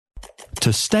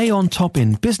To stay on top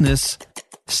in business,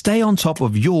 stay on top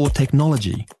of your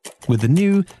technology with the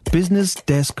new Business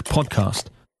Desk podcast,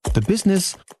 The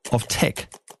Business of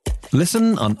Tech.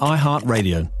 Listen on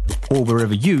iHeartRadio or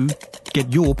wherever you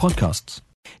get your podcasts.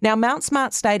 Now, Mount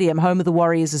Smart Stadium, home of the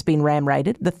Warriors, has been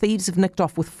ram-raided. The thieves have nicked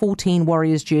off with 14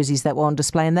 Warriors jerseys that were on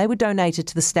display, and they were donated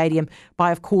to the stadium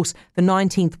by, of course, the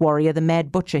 19th Warrior, the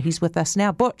Mad Butcher. He's with us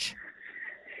now. Butch.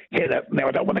 Yeah, now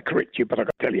I don't want to correct you, but I've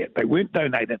got to tell you, they weren't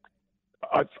donated.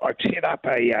 I've set up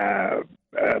a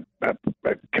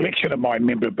collection of my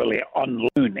memorabilia on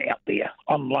loan out there.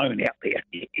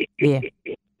 Yeah.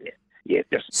 Yeah,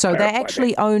 so they're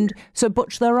actually owned. So,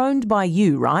 Butch, they're owned by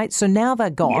you, right? So now they're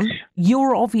gone. Yes.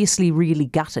 You're obviously really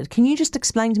gutted. Can you just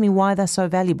explain to me why they're so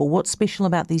valuable? What's special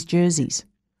about these jerseys?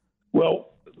 Well,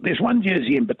 there's one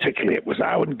jersey in particular. It was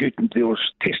Owen Guttenville's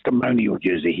testimonial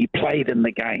jersey. He played in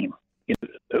the game.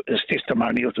 His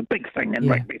testimonial was a big thing in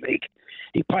rugby league.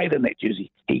 He played in that jersey.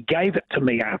 He gave it to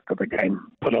me after the game,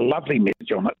 put a lovely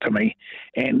message on it to me,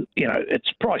 and,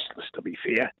 it's priceless, to be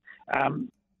fair.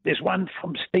 There's one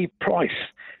from Steve Price,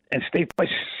 and Steve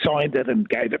Price signed it and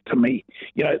gave it to me.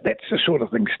 That's the sort of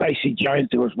thing. Stacey Jones,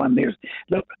 there was one there.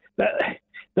 Look,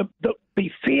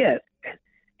 be fair,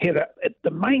 Heather,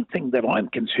 the main thing that I'm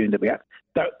concerned about,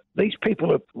 these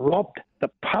people have robbed the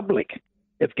public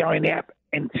of going out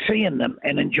and seeing them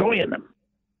and enjoying them.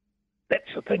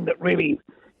 That's the thing that really,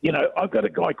 I've got a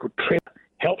guy called Trevor,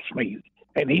 helps me,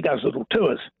 and he does little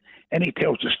tours, and he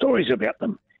tells the stories about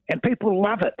them, and people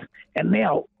love it. And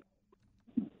now...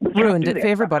 Ruined it for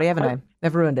everybody, haven't they?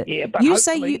 They've ruined it. Yeah, but you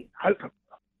say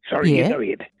Sorry, yeah. You go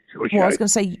ahead. Well, I was going to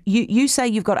say, you say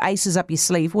you've got aces up your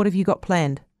sleeve. What have you got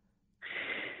planned?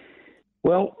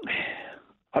 Well,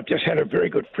 I've just had a very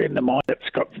good friend of mine that's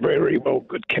got very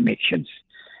good connections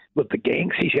with the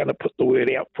gangs. He's going to put the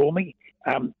word out for me.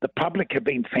 The public have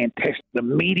been fantastic. The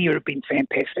media have been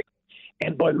fantastic.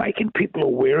 And by making people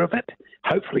aware of it,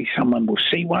 hopefully someone will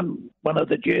see one of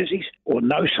the jerseys or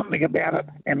know something about it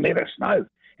and let us know.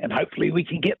 And hopefully we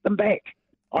can get them back.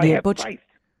 I have faith.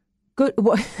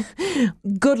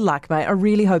 Good luck, mate. I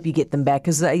really hope you get them back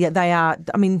because they are,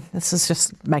 this is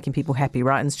just making people happy,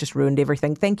 right? And it's just ruined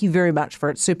everything. Thank you very much for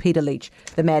it. Sir Peter Leach,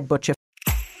 the Mad Butcher.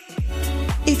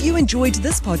 If you enjoyed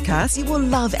this podcast, you will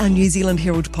love our New Zealand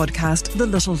Herald podcast, The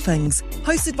Little Things,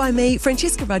 hosted by me,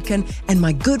 Francesca Rudkin, and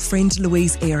my good friend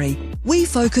Louise Airy. We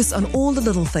focus on all the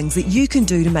little things that you can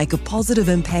do to make a positive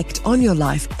impact on your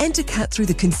life and to cut through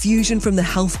the confusion from the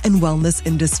health and wellness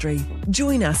industry.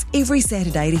 Join us every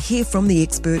Saturday to hear from the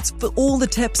experts for all the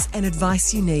tips and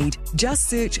advice you need. Just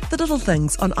search The Little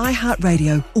Things on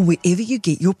iHeartRadio or wherever you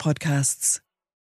get your podcasts.